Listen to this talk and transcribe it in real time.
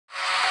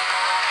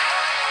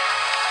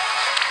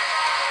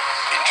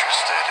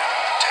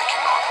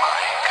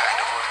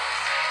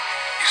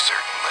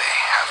definitely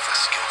have the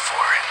skill for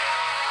it.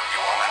 You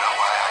want to know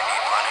why I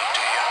need money,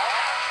 do you?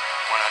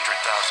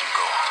 100,000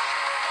 gold.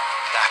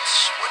 That's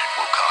what it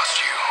will cost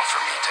you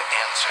for me to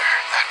answer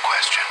that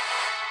question.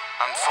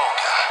 I'm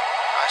Volke.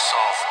 I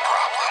solve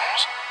problems.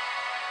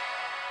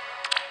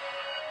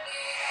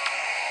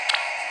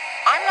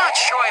 I'm not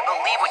sure I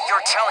believe what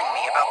you're telling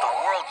me about the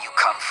world you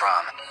come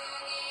from.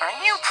 Are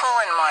you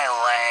pulling my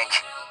leg?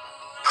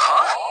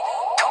 Huh?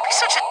 Don't be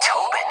such a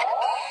Tobin.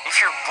 If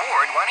you're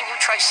bored, why don't you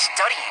try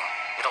studying?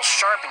 It'll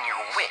sharpen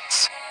your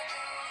wits.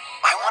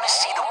 I want to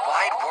see the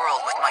wide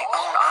world with my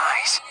own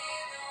eyes.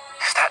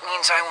 If that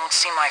means I won't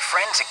see my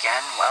friends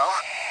again, well,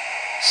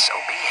 so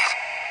be it.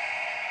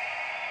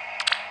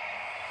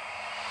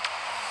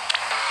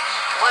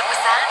 What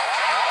was that?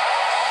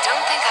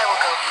 Don't think I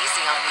will go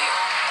easy on you.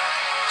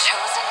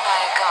 Chosen by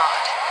a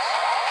god.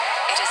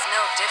 It is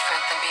no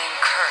different than being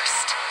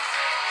cursed.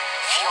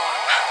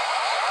 Fjorm.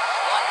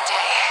 One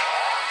day,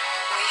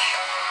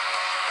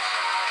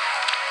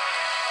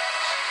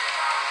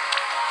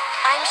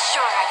 I'm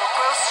sure I will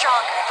grow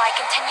stronger if I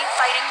continue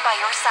fighting by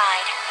your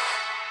side.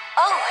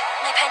 Oh,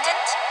 my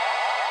pendant?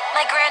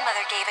 My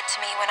grandmother gave it to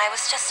me when I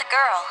was just a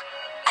girl.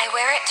 I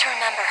wear it to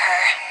remember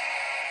her.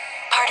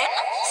 Pardon?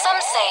 Some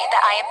say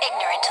that I am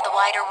ignorant to the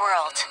wider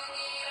world,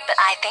 but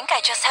I think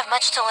I just have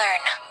much to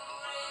learn.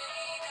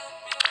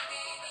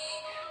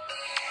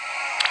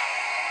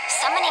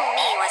 Summoning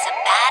me was a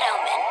bad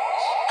omen,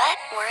 but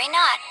worry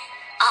not.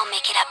 I'll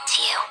make it up to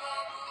you.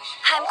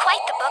 I'm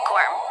quite the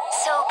bookworm,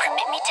 so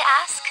permit me to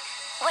ask,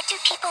 what do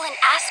people in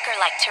Asker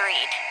like to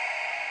read?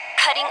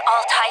 Cutting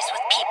all ties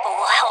with people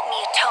will help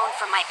me atone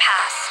for my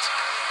past.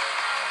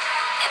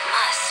 It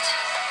must.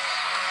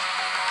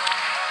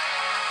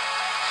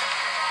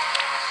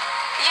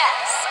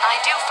 yes, I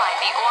do find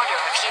the Order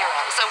of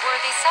Heroes a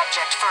worthy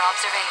subject for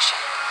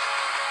observation.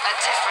 A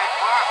different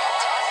world.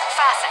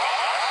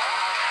 Fascinating.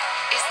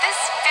 Is this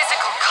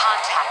physical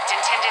contact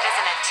intended as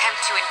an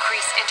attempt to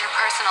increase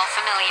interpersonal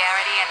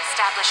familiarity and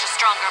establish a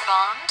stronger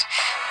bond?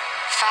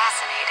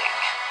 Fascinating.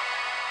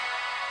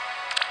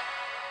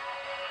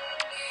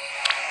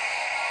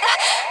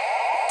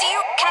 Do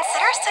you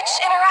consider such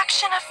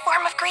interaction a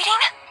form of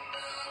greeting?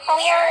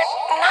 We are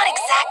not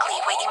exactly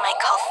what you might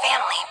call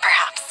family,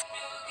 perhaps.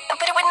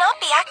 But it would not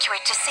be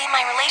accurate to say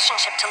my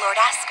relationship to Lord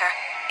Asker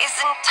is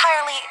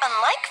entirely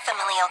unlike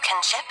familial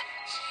kinship.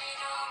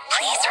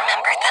 Please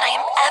remember that I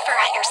am ever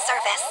at your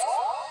service.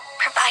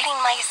 Providing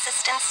my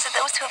assistance to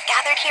those who have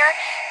gathered here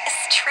is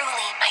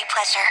truly my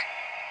pleasure.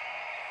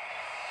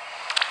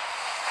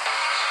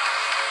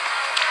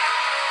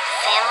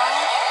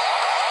 Family?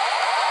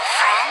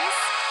 Friends?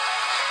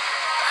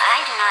 I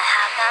do not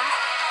have them.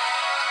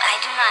 I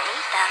do not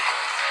need them.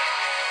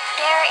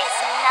 There is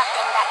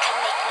nothing that could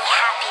make me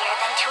happier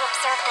than to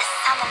observe the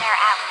summoner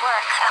at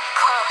work up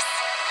close.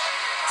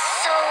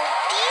 So,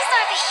 these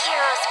are the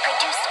heroes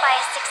produced by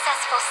a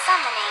successful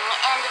summoning,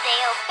 and they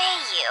obey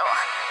you.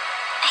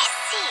 I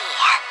see.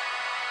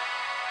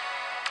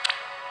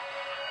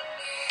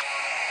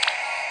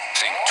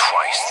 Think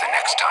twice the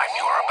next time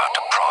you are about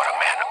to prod a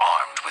man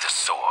armed with a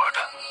sword.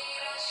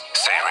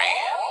 Seri,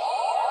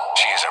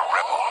 she is a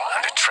rebel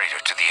and a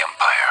traitor to the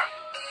Empire.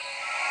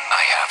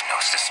 I have no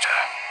sister.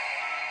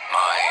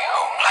 My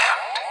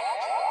homeland.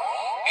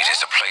 It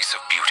is a place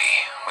of beauty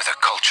with a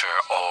culture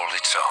all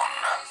its own.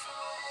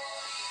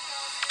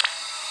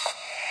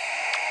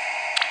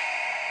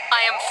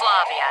 I am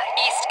Flavia,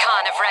 East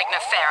Khan of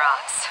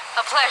Ferox.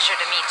 A pleasure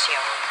to meet you.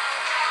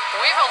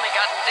 We've only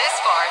gotten this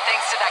far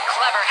thanks to that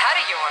clever head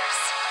of yours.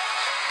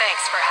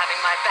 Thanks for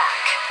having my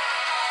back.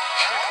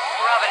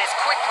 Robin is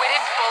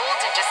quick-witted, bold,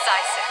 and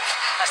decisive.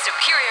 A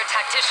superior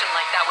tactician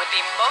like that would be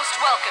most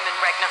welcome in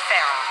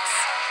Ferox.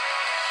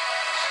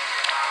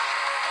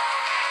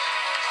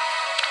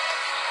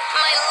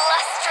 My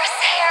lustrous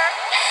hair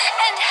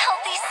and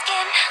healthy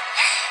skin.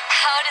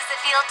 How does it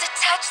feel to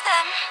touch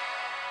them?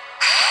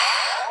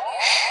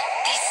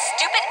 These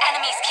stupid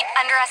enemies keep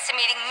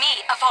underestimating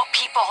me, of all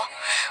people.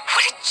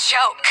 What a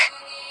joke.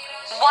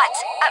 What?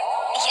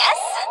 Yes?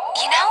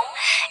 You know,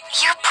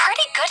 you're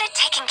pretty good at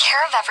taking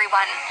care of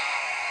everyone.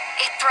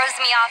 It throws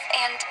me off,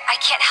 and I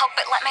can't help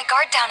but let my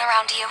guard down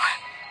around you.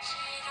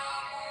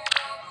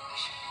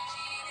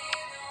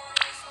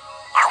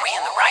 Are we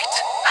in the right?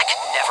 I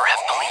could never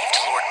have believed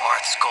Lord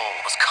Marth's goal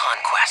was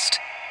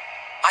conquest.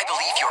 I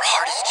believe your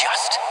heart is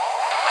just.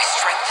 My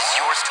strength is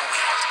yours to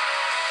wield.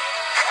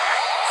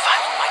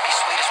 Valen might be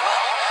swayed as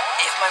well,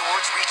 if my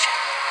words reach him.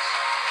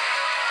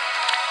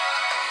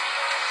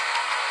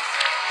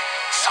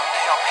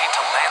 Someday I'll paint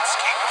a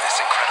landscape of this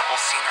incredible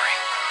scenery.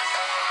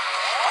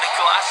 My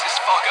glasses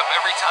fog up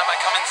every time I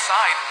come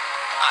inside.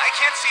 I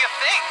can't see a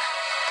thing.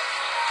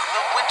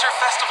 The winter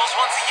festival's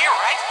once a year,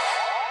 right?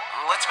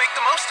 Let's make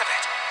the most of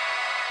it.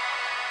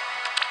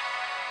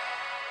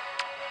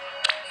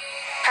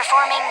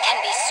 Performing can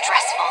be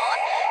stressful.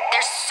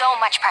 There's so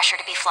much pressure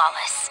to be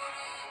flawless.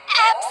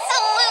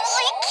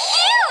 Absolutely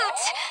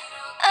cute!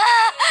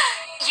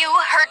 You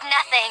heard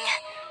nothing.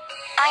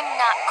 I'm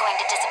not going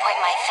to disappoint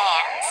my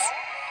fans.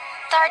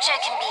 Tharja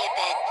can be a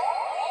bit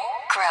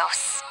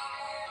gross.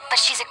 but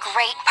she's a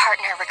great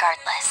partner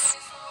regardless.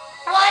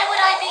 Why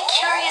would I be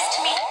curious to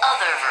meet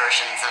other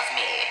versions of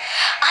me?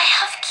 I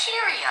have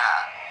Kiria.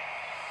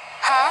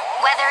 Huh?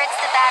 Whether it's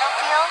the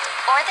battlefield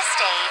or the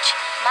stage,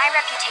 my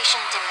reputation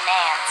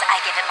demands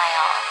I give it my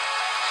all.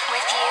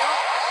 With you,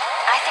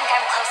 I think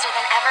I'm closer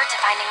than ever to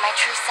finding my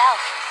true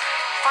self.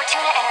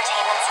 Fortuna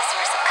Entertainment's a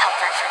source of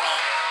comfort for me.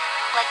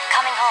 Like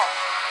coming home.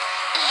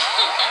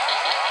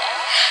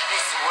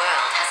 This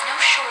world has no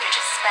shortage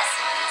of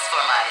specimens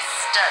for my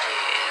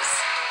studies.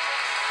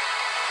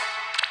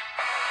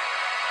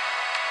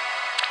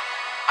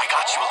 I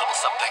got you a little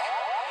something.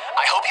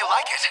 I hope you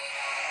like it.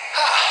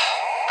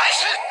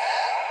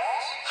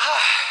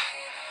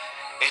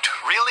 It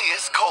really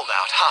is cold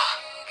out, huh?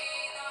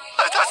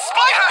 The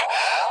spider!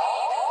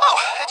 Oh,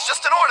 it's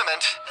just an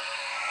ornament.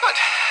 But...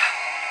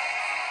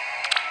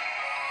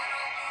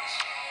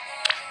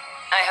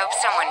 I hope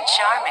someone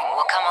charming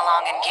will come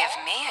along and give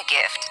me a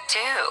gift,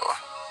 too.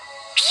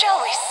 Shall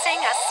we sing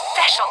a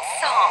special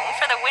song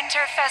for the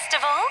Winter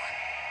Festival?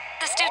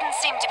 The students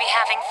seem to be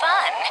having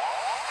fun.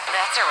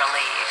 That's a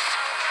relief.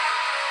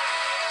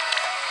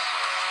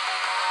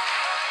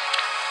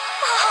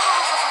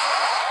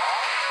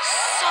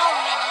 So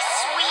many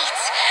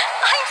sweets.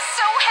 I'm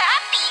so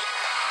happy.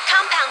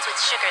 Compounds with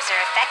sugars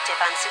are effective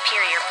on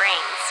superior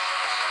brains.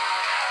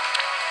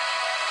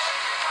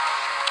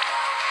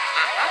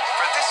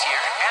 For this year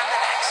and the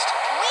next.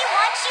 We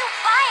want you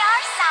by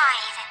our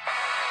side.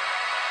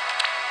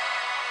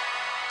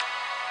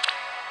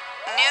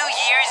 New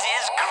Year's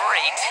is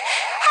great.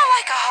 I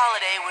like a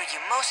holiday where you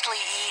mostly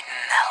eat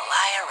and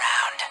lie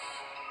around.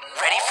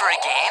 Ready for a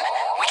game?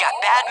 We got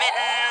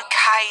badminton,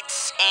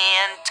 kites,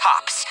 and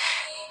tops.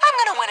 I'm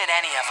gonna win at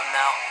any of them,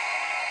 though.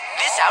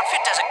 This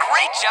outfit does a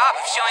great job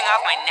of showing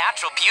off my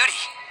natural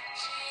beauty.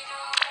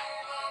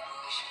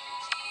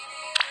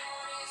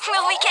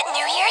 Will we get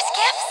New Year's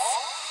gifts?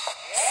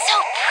 So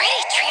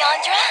pretty,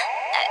 Triandra.